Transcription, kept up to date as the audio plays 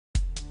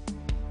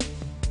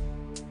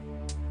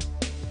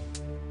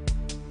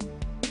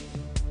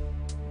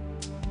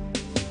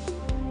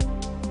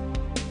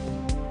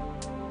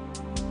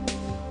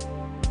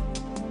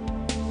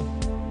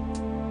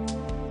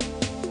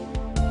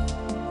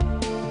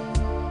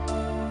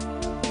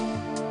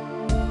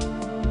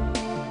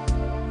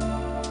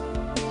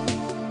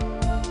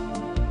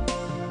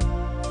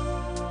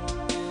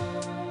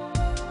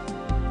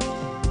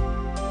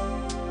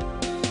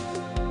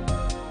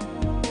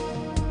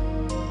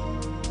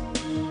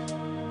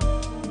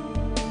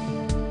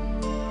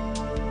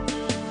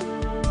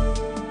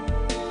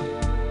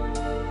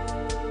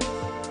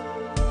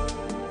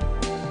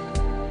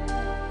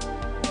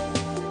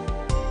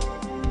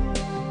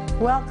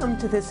Welcome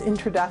to this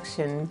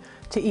introduction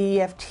to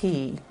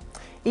EFT.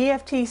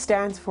 EFT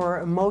stands for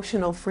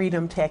Emotional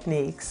Freedom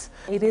Techniques.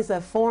 It is a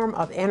form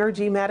of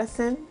energy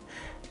medicine.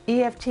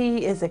 EFT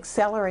is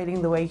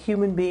accelerating the way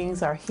human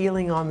beings are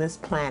healing on this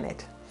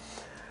planet.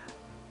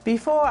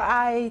 Before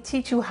I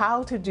teach you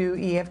how to do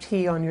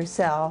EFT on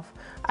yourself,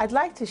 I'd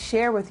like to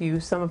share with you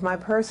some of my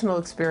personal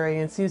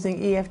experience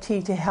using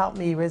EFT to help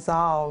me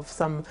resolve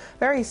some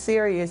very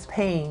serious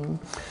pain.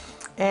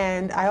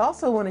 And I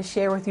also want to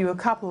share with you a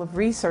couple of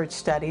research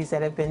studies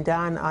that have been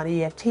done on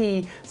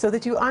EFT so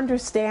that you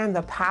understand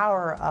the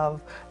power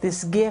of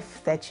this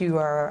gift that you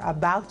are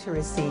about to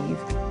receive.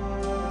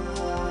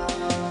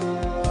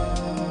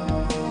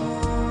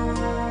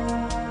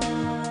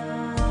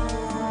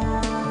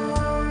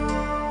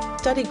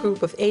 Study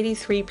group of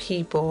 83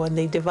 people, and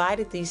they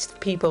divided these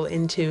people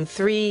into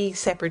 3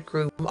 separate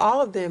groups.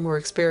 All of them were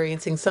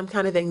experiencing some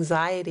kind of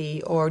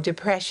anxiety or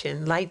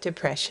depression, light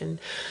depression.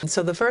 And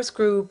so the first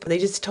group, they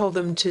just told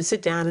them to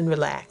sit down and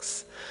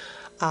relax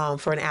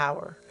for an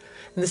hour.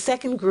 In the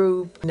second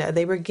group,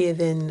 they were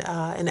given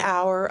an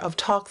hour of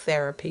talk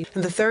therapy.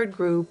 And the third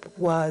group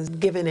was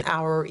given an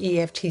hour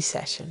EFT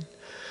session.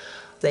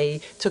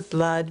 They took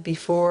blood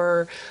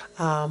before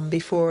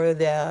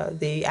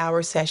the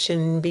hour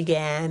session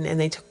began, and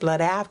they took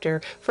blood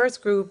after.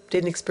 First group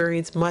didn't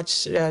experience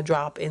much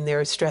drop in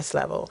their stress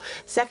level.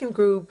 Second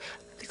group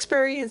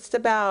experienced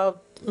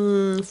about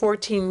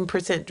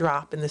 14%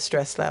 drop in the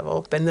stress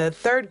level. And the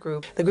third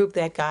group, the group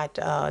that got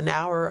an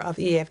hour of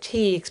EFT,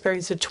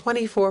 experienced a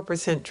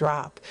 24%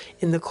 drop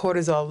in the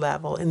cortisol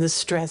level, in the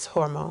stress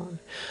hormone.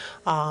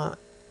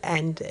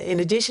 And in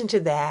addition to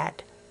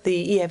that,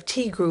 the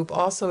EFT group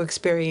also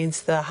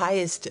experienced the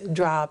highest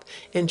drop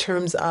in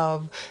terms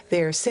of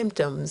their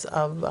symptoms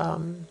of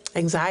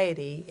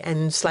anxiety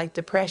and slight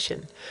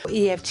depression.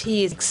 EFT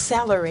is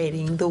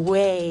accelerating the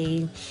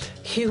way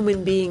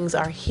human beings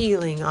are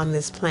healing on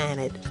this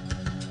planet.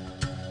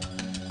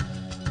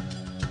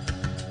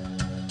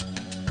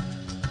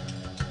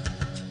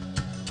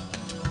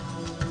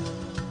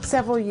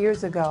 Several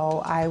years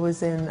ago, I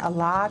was in a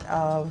lot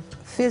of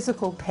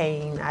physical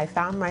pain. I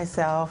found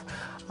myself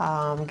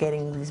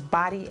getting these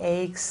body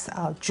aches,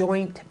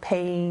 joint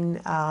pain,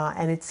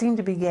 and it seemed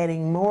to be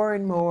getting more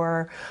and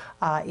more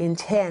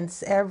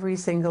intense every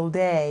single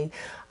day.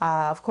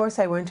 Of course,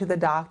 I went to the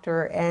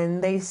doctor,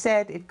 and they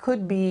said it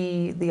could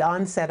be the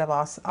onset of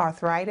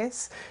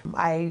arthritis.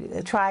 I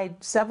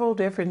tried several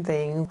different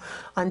things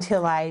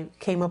until I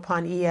came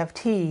upon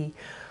EFT.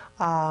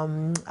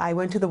 I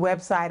went to the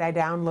website, I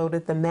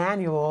downloaded the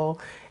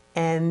manual,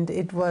 and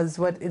it was,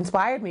 what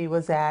inspired me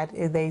was that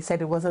they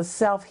said it was a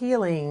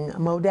self-healing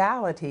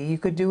modality. You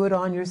could do it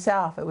on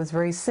yourself. It was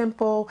very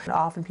simple.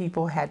 Often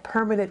people had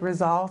permanent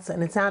results,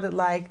 and it sounded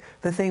like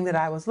the thing that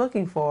I was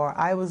looking for.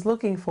 I was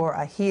looking for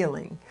a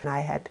healing. And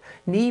I had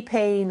knee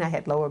pain, I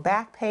had lower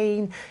back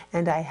pain,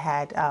 and I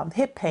had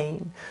hip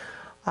pain.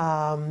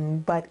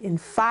 But in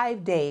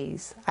 5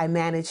 days, I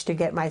managed to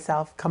get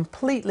myself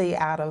completely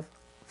out of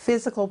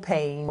physical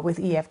pain with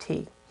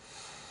EFT.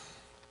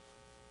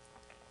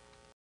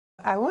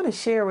 I want to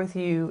share with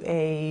you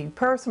a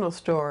personal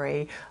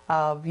story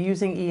of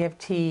using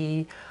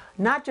EFT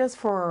not just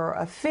for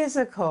a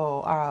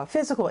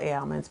physical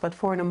ailments, but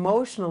for an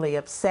emotionally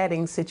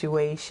upsetting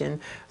situation,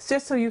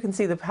 just so you can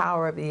see the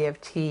power of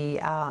EFT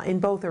in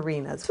both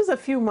arenas. This was a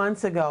few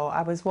months ago.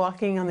 I was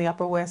walking on the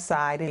Upper West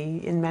Side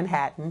in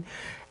Manhattan,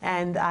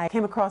 and I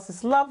came across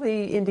this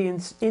lovely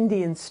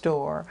Indian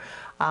store.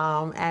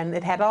 And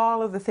it had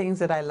all of the things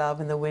that I love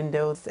in the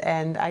windows,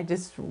 and I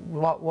just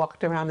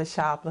walked around the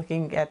shop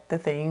looking at the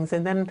things,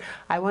 and then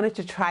I wanted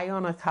to try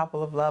on a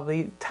couple of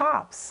lovely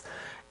tops.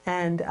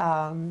 And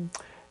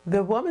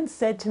the woman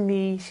said to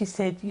me, she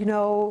said, you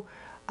know,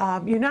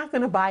 you're not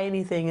going to buy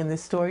anything in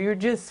this store, you're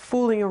just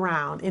fooling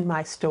around in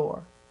my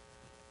store.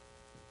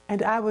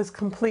 And I was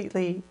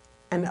completely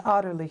and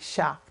utterly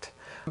shocked.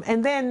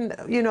 And then,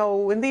 you know,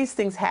 when these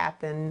things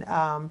happen,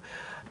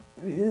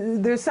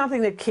 there's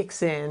something that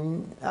kicks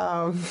in.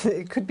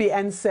 It could be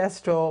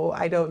ancestral,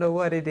 I don't know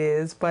what it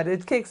is, but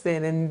it kicks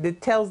in and it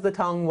tells the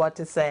tongue what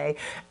to say.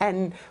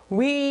 And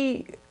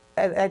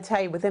I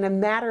tell you, within a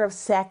matter of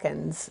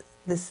seconds,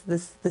 this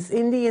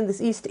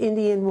East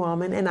Indian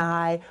woman and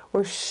I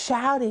were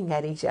shouting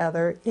at each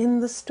other in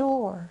the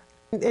store.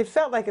 It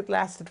felt like it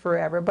lasted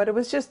forever, but it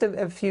was just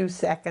a few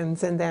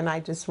seconds, and then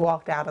I just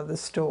walked out of the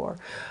store.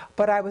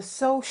 But I was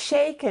so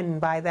shaken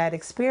by that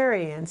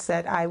experience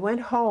that I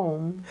went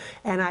home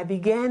and I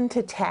began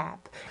to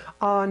tap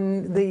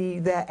on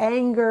the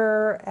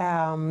anger,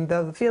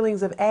 the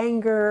feelings of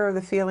anger,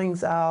 the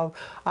feelings of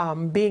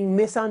being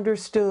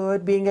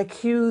misunderstood, being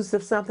accused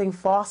of something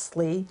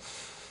falsely.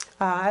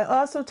 I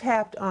also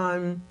tapped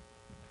on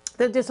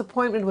the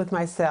disappointment with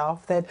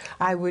myself that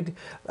I would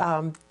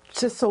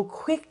just so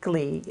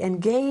quickly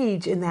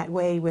engage in that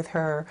way with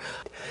her.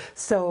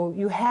 So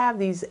you have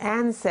these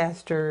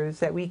ancestors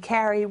that we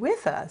carry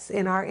with us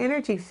in our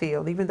energy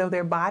field. Even though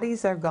their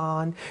bodies are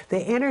gone, the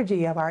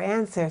energy of our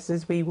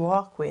ancestors we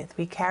walk with,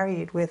 we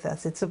carry it with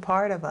us. It's a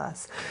part of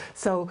us.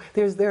 So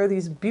there are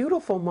these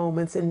beautiful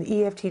moments in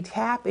EFT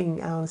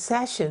tapping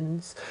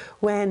sessions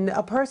when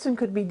a person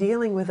could be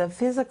dealing with a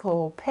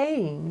physical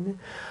pain,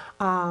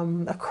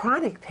 a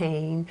chronic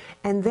pain,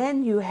 and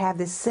then you have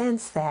this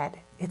sense that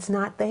it's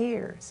not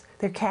theirs.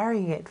 They're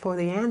carrying it for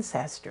the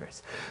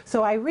ancestors.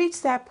 So I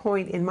reached that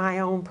point in my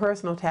own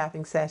personal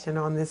tapping session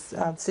on this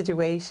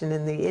situation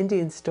in the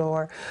Indian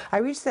store. I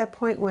reached that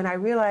point when I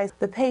realized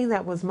the pain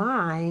that was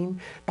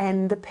mine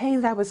and the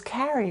pain that I was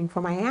carrying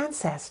for my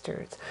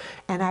ancestors.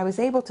 And I was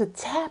able to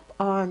tap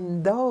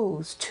on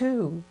those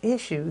two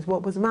issues,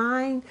 what was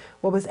mine,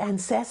 what was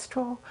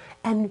ancestral,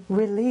 and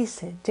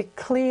release it to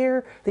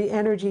clear the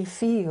energy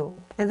field.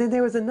 And then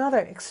there was another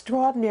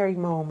extraordinary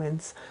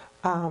moment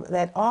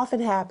that often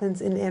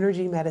happens in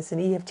energy medicine,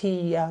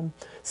 EFT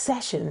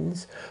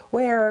sessions,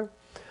 where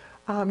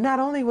not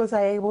only was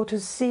I able to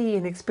see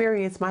and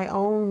experience my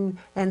own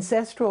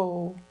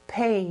ancestral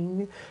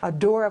pain, a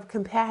door of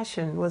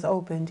compassion was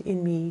opened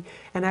in me,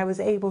 and I was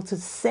able to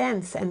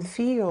sense and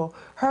feel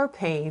her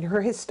pain,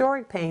 her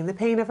historic pain, the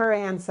pain of her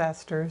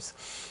ancestors,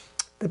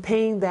 the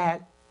pain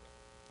that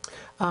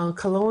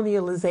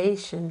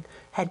colonialization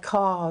had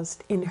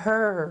caused in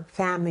her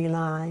family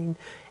line.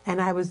 And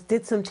I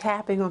did some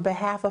tapping on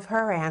behalf of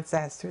her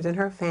ancestors and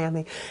her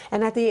family.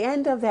 And at the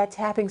end of that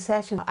tapping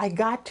session, I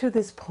got to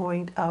this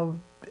point of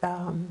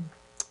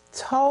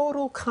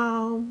total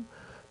calm,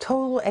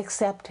 total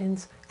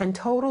acceptance, and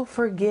total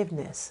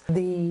forgiveness.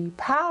 The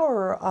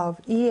power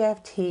of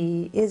EFT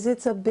is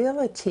its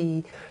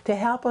ability to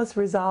help us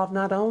resolve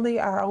not only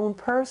our own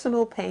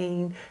personal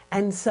pain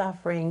and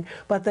suffering,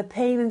 but the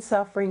pain and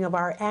suffering of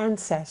our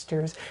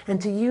ancestors,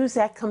 and to use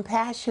that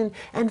compassion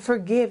and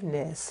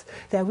forgiveness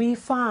that we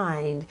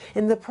find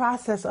in the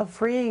process of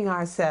freeing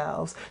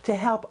ourselves to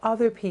help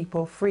other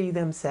people free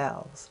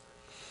themselves.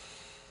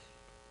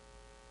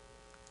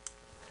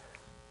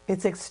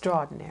 It's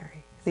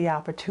extraordinary, the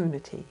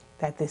opportunity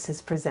that this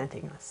is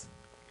presenting us.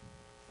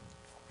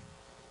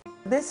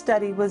 This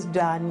study was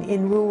done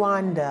in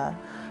Rwanda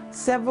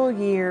several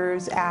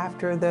years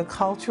after the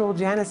cultural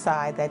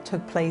genocide that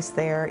took place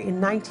there in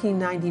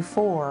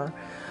 1994.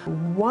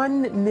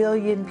 1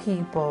 million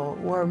people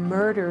were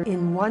murdered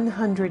in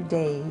 100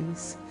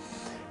 days.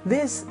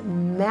 This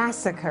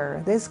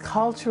massacre, this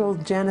cultural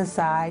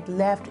genocide,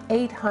 left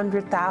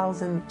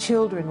 800,000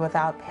 children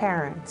without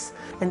parents.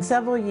 And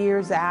several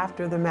years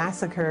after the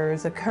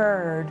massacres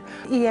occurred,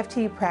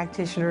 EFT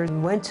practitioners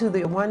went to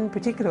the one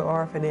particular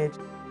orphanage,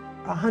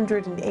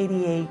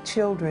 188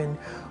 children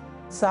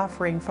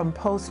suffering from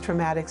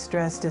post-traumatic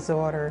stress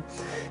disorder.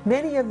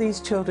 Many of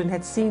these children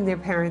had seen their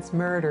parents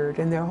murdered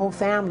and their whole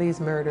families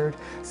murdered.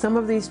 Some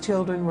of these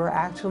children were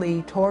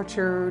actually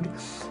tortured,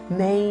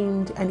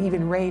 maimed, and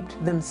even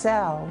raped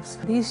themselves.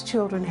 These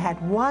children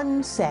had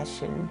one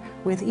session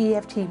with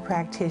EFT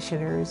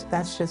practitioners.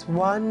 That's just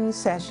one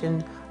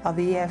session of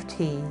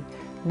EFT.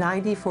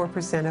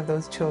 94% of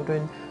those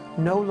children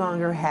no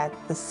longer had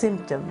the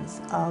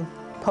symptoms of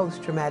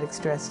post-traumatic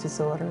stress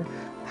disorder.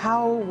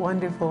 How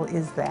wonderful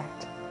is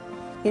that?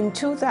 In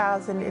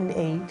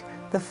 2008,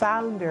 the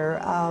founder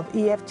of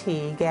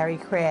EFT, Gary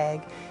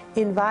Craig,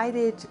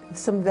 invited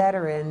some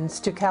veterans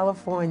to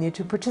California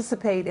to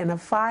participate in a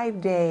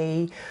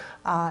 5-day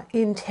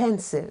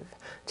intensive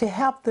to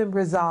help them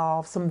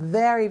resolve some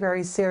very,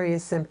 very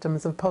serious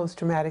symptoms of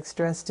post-traumatic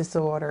stress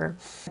disorder.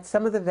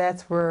 Some of the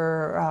vets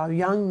were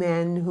young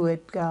men who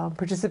had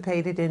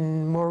participated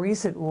in more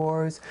recent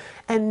wars,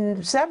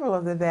 and several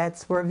of the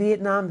vets were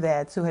Vietnam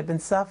vets who had been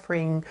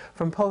suffering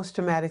from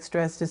post-traumatic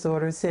stress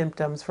disorder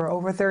symptoms for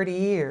over 30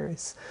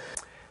 years.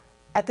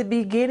 At the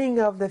beginning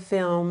of the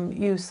film,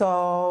 you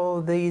saw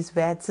these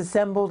vets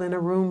assembled in a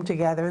room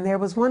together, and there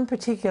was one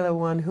particular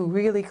one who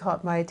really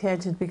caught my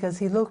attention because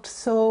he looked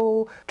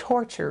so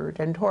tortured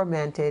and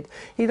tormented.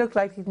 He looked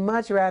like he'd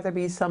much rather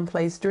be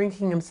someplace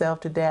drinking himself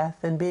to death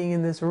than being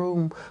in this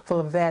room full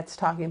of vets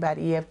talking about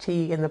EFT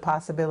and the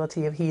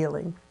possibility of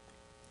healing.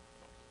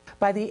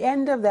 By the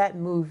end of that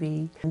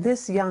movie,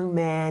 this young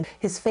man,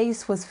 his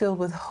face was filled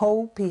with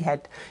hope.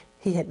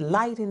 He had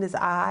light in his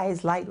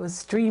eyes, light was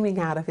streaming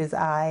out of his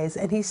eyes,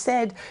 and he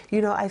said,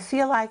 you know, I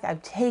feel like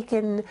I've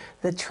taken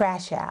the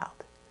trash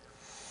out.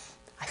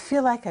 I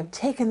feel like I've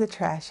taken the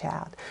trash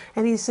out.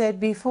 And he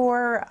said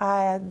before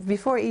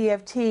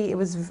EFT, it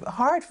was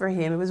hard for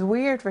him, it was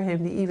weird for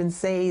him to even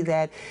say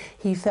that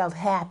he felt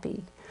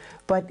happy,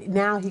 but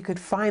now he could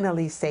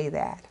finally say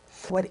that.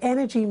 What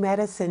energy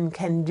medicine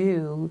can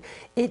do,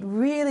 it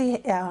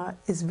really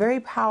is very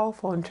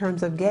powerful in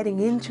terms of getting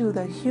into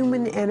the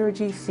human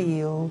energy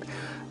field,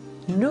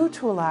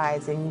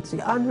 neutralizing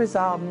the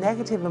unresolved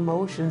negative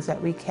emotions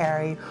that we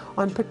carry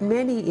on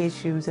many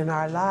issues in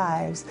our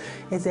lives,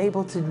 is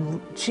able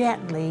to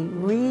gently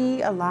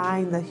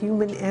realign the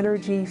human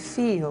energy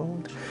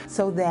field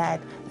so that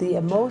the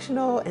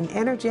emotional and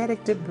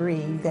energetic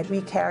debris that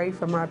we carry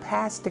from our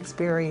past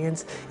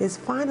experience is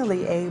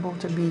finally able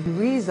to be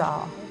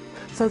resolved,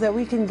 so that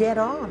we can get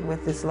on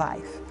with this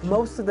life.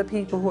 Most of the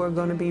people who are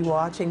going to be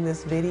watching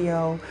this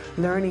video,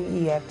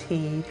 learning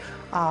EFT,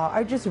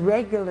 are just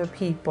regular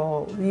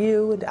people,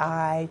 you and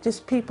I,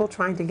 just people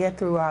trying to get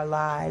through our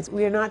lives.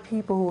 We are not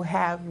people who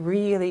have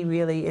really,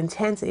 really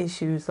intense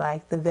issues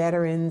like the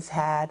veterans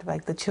had,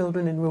 like the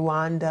children in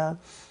Rwanda.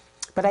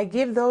 But I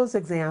give those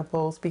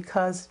examples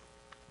because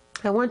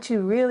I want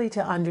you really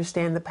to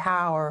understand the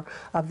power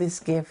of this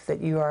gift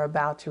that you are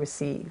about to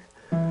receive.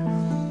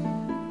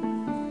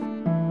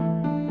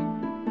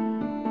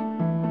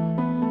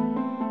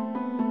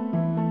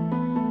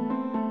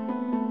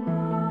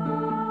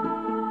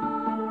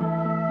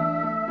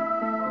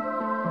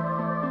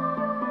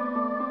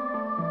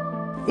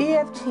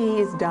 EFT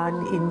is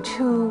done in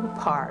two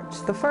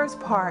parts. The first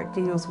part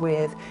deals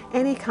with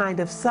any kind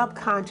of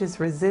subconscious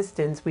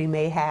resistance we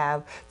may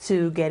have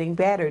to getting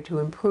better, to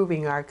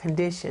improving our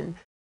condition.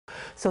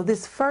 So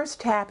this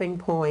first tapping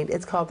point,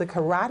 it's called the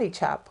karate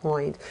chop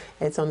point.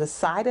 It's on the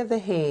side of the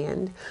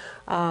hand,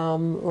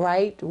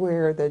 right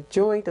where the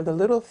joint of the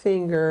little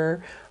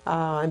finger,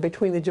 and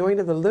between the joint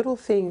of the little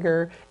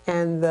finger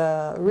and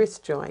the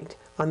wrist joint,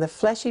 on the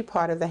fleshy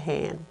part of the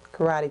hand,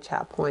 karate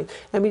chop point.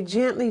 And we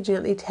gently,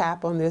 gently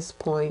tap on this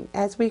point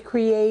as we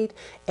create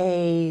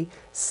a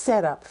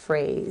setup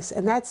phrase.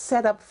 And that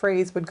setup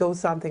phrase would go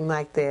something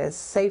like this.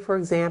 Say, for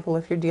example,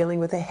 if you're dealing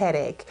with a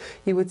headache,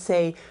 you would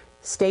say,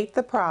 state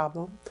the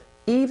problem.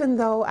 Even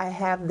though I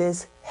have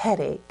this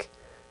headache,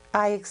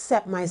 I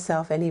accept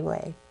myself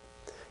anyway.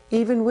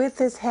 Even with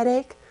this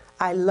headache,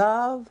 I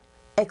love,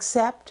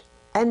 accept,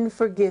 and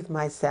forgive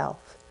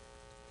myself.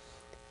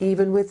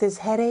 Even with this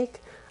headache,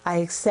 I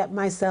accept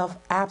myself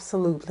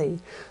absolutely.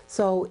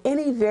 So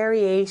any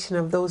variation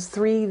of those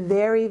three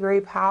very, very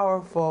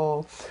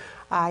powerful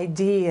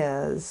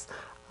ideas,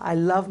 I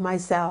love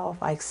myself,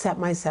 I accept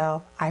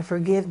myself, I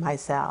forgive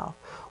myself,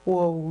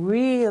 will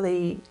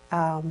really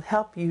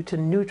help you to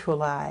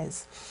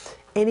neutralize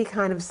any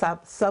kind of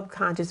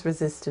subconscious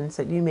resistance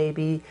that you may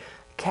be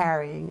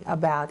carrying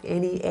about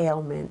any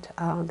ailment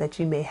that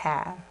you may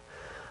have.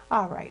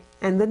 All right,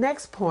 and the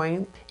next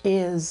point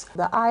is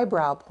the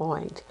eyebrow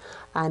point,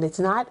 and it's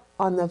not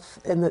on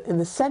in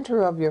the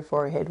center of your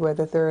forehead where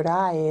the third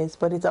eye is,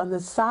 but it's on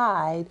the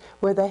side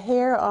where the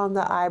hair on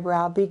the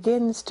eyebrow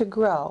begins to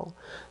grow.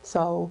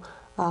 So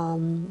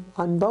on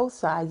both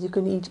sides, you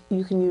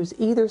can use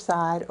either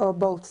side or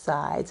both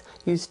sides.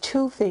 Use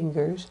two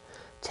fingers,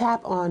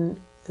 tap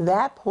on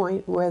that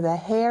point where the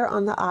hair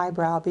on the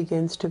eyebrow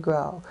begins to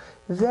grow.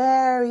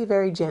 Very,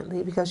 very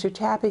gently, because you're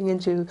tapping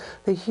into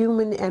the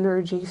human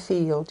energy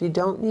field. You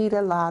don't need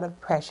a lot of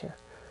pressure.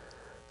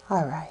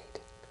 All right.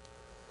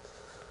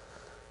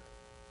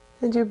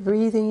 And your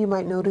breathing, you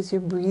might notice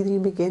your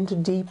breathing begin to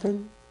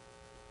deepen.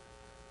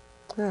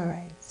 All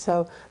right.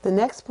 So the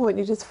next point,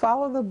 you just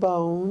follow the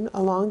bone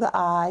along the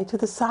eye to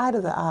the side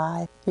of the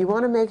eye. You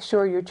want to make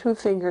sure your two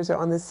fingers are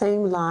on the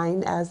same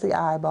line as the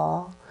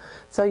eyeball.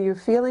 So you're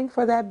feeling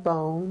for that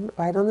bone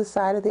right on the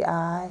side of the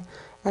eye,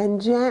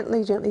 and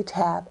gently, gently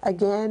tap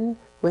again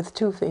with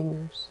two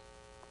fingers.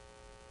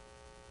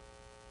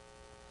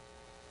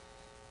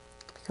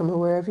 Become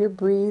aware of your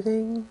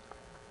breathing.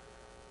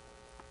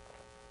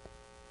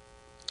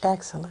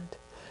 Excellent.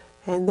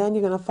 And then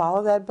you're going to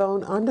follow that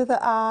bone under the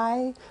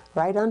eye,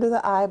 right under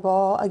the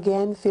eyeball.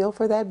 Again, feel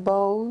for that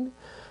bone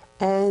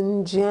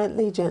and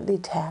gently, gently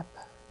tap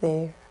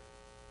there.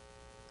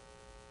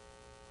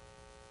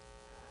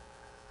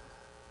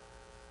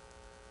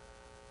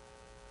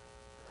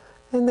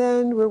 And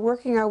then we're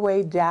working our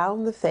way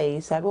down the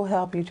face. That will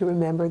help you to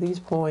remember these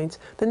points.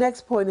 The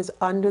next point is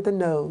under the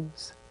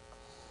nose.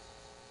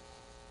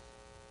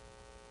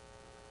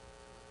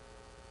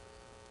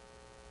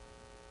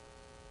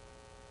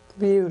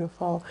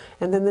 Beautiful.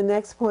 And then the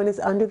next point is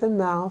under the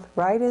mouth,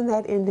 right in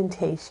that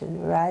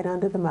indentation, right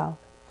under the mouth.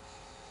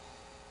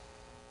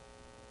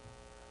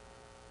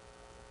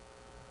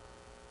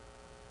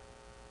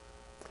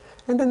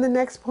 And then the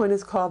next point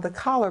is called the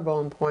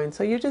collarbone point.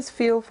 So you just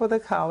feel for the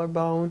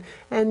collarbone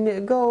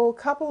and go a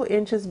couple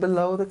inches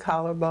below the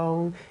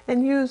collarbone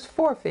and use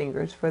 4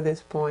 fingers for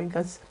this point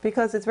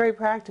because it's very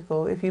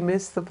practical. If you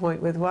miss the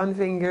point with one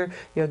finger,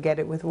 you'll get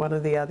it with one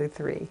of the other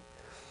 3.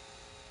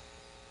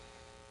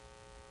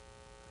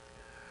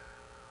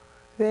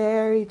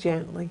 Very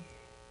gently.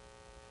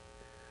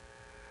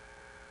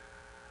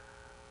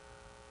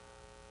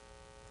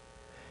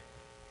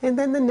 And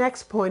then the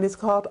next point is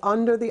called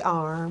under the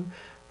arm.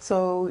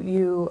 So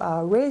you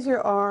raise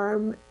your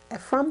arm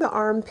from the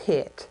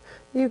armpit.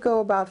 You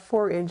go about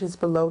 4 inches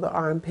below the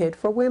armpit.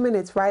 For women,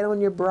 it's right on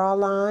your bra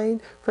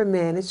line. For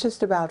men, it's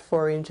just about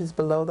 4 inches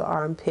below the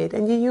armpit.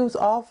 And you use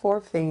all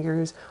 4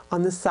 fingers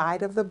on the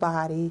side of the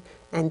body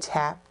and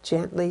tap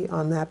gently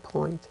on that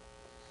point.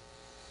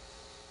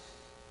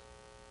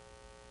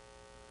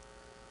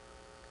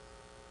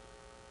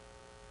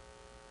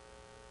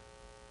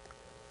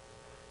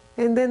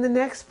 And then the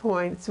next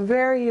point, it's a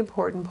very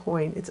important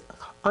point. It's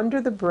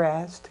under the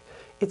breast.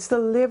 It's the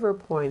liver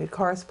point. It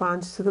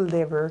corresponds to the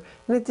liver,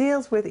 and it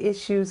deals with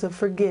issues of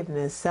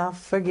forgiveness,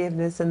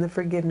 self-forgiveness, and the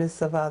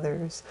forgiveness of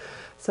others.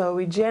 So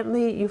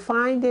you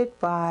find it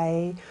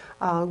by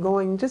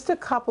going just a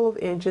couple of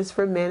inches.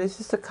 For men, it's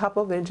just a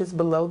couple of inches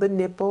below the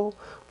nipple.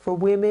 For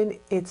women,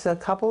 it's a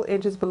couple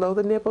inches below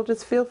the nipple.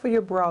 Just feel for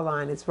your bra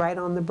line. It's right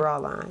on the bra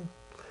line.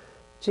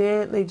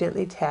 Gently,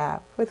 gently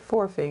tap with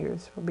 4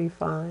 fingers. Will be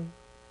fine.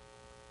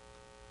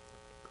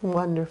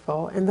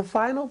 Wonderful. And the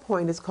final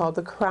point is called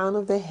the crown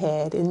of the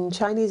head. In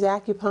Chinese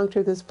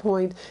acupuncture, this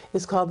point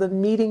is called the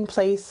meeting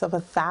place of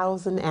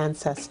 1,000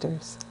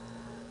 ancestors.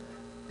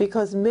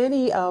 Because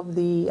many of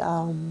the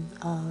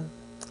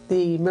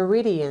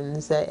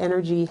meridians, the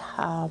energy,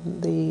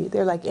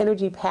 they're like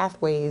energy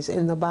pathways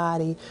in the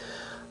body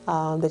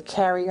that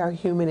carry our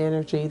human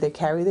energy, that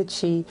carry the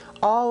chi.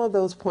 All of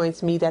those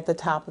points meet at the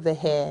top of the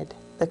head,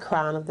 the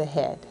crown of the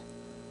head.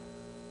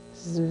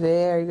 This is a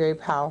very, very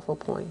powerful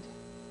point.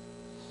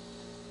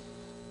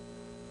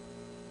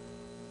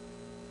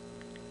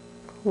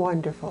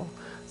 Wonderful.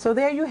 So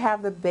there you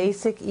have the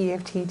basic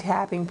EFT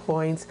tapping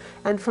points,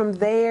 and from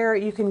there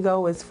you can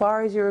go as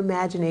far as your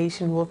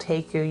imagination will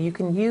take you. You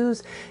can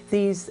use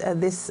these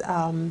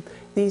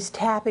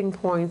tapping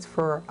points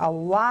for a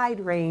wide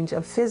range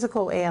of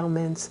physical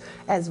ailments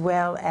as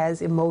well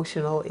as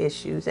emotional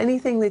issues.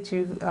 Anything that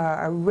you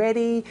are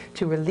ready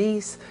to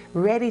release,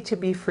 ready to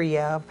be free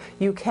of,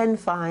 you can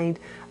find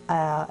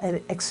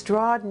an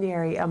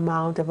extraordinary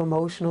amount of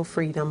emotional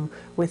freedom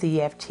with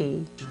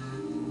EFT.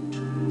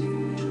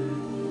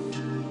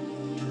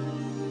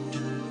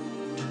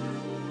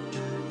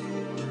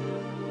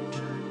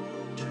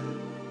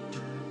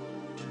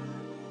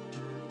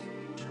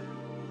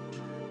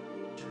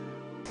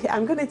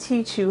 I'm going to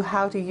teach you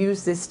how to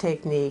use this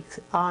technique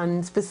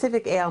on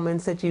specific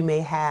ailments that you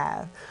may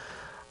have.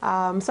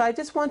 So I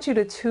just want you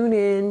to tune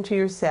in to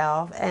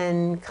yourself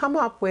and come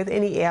up with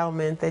any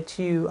ailment that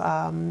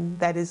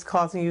that is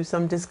causing you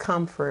some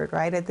discomfort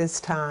right at this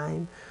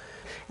time.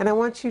 And I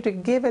want you to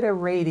give it a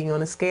rating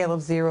on a scale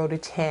of 0 to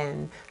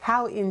 10.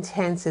 How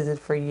intense is it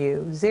for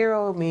you?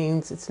 0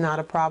 means it's not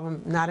a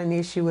problem, not an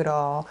issue at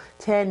all.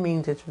 10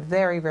 means it's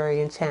very,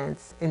 very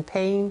intense, in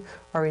pain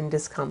or in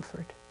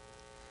discomfort.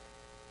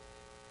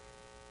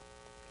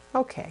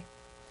 Okay,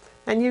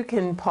 and you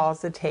can pause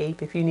the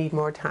tape if you need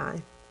more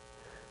time.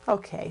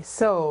 Okay,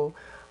 so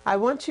I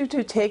want you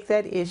to take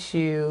that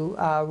issue,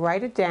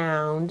 write it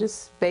down,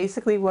 just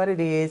basically what it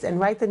is, and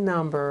write the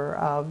number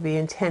of the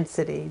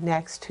intensity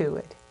next to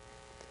it.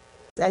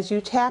 As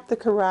you tap the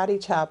karate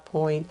chop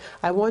point,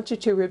 I want you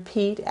to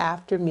repeat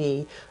after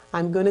me.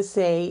 I'm going to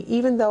say,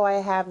 even though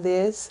I have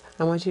this,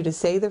 I want you to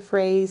say the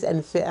phrase,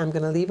 and I'm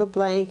going to leave a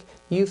blank.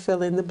 You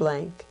fill in the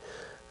blank,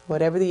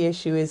 whatever the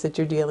issue is that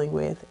you're dealing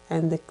with,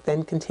 and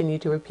then continue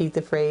to repeat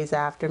the phrase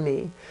after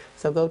me.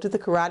 So go to the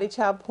karate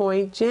chop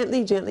point,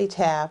 gently, gently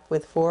tap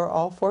with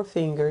all 4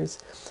 fingers.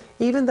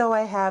 Even though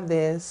I have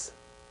this,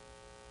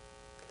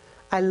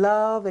 I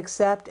love,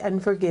 accept,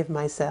 and forgive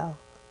myself.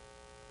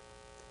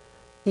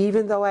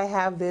 Even though I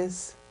have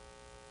this,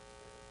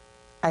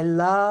 I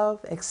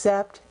love,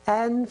 accept,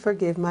 and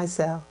forgive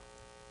myself.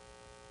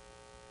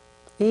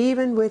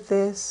 Even with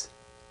this,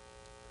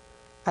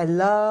 I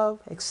love,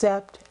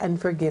 accept,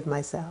 and forgive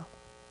myself.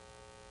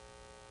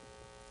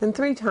 And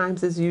 3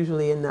 times is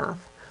usually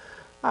enough.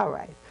 All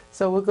right,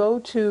 so we'll go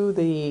to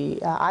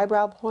the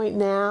eyebrow point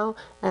now,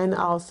 and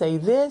I'll say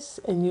this,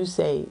 and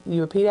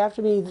you repeat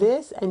after me,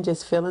 this, and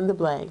just fill in the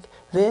blank.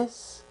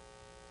 This,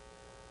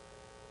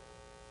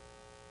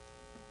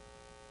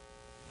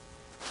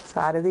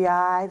 side of the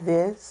eye,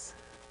 this,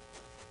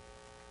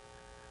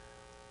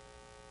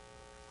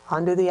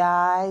 under the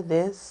eye,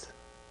 this,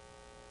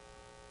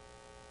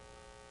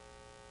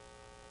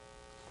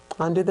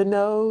 under the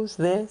nose,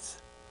 this,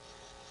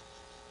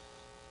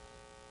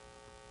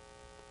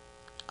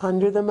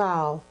 under the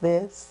mouth,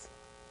 this,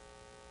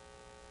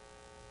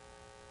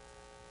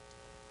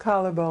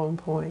 collarbone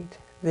point,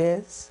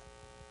 this,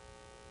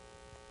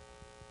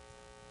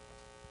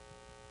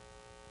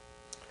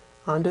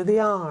 under the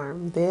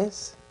arm,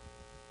 this,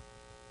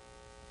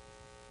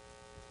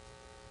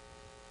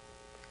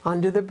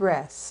 under the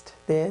breast,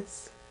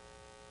 this,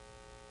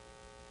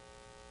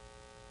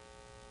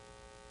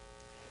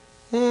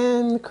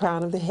 and the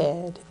crown of the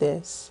head,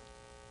 this.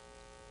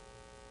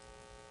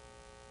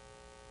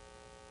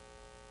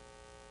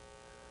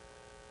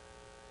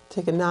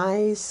 Take a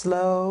nice,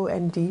 slow,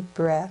 and deep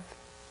breath.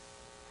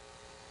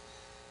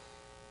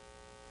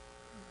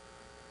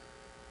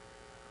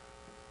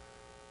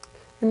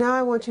 And now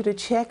I want you to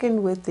check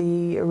in with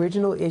the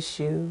original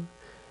issue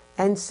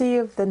and see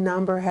if the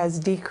number has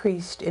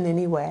decreased in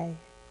any way.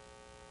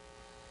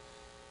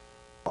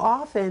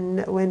 often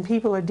when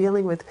people are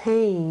dealing with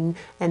pain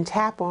and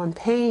tap on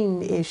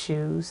pain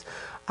issues,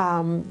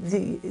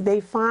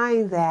 they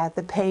find that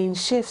the pain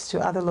shifts to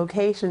other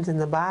locations in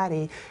the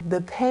body.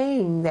 The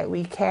pain that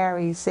we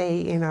carry,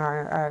 say, in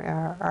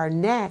our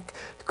neck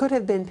could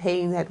have been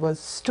pain that was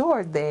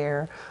stored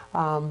there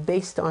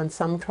based on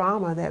some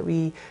trauma that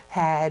we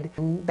had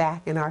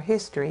back in our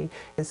history.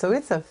 And so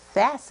it's a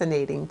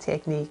fascinating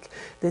technique,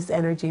 this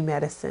energy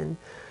medicine.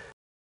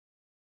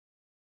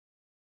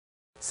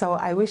 So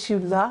I wish you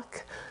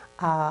luck.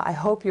 I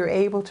hope you're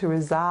able to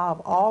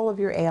resolve all of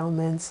your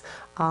ailments.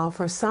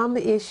 For some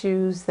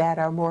issues that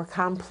are more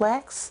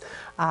complex,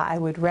 I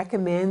would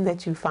recommend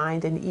that you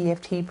find an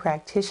EFT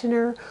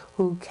practitioner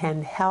who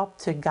can help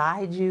to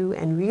guide you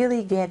and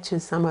really get to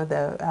some of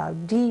the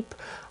deep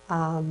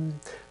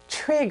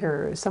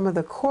triggers, some of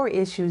the core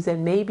issues that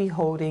may be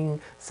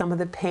holding some of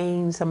the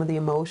pain, some of the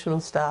emotional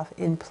stuff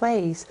in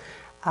place.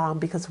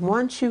 Because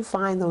once you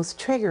find those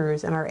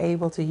triggers and are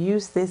able to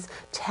use this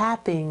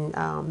tapping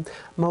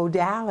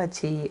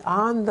modality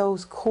on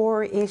those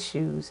core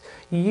issues,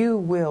 you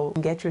will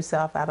get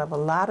yourself out of a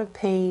lot of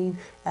pain,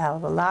 out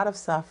of a lot of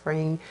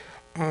suffering,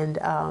 and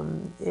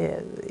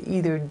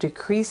either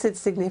decrease it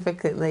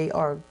significantly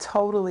or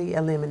totally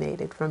eliminate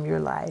it from your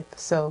life.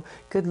 So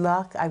good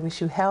luck. I wish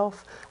you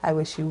health. I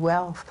wish you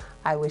wealth.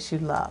 I wish you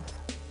love.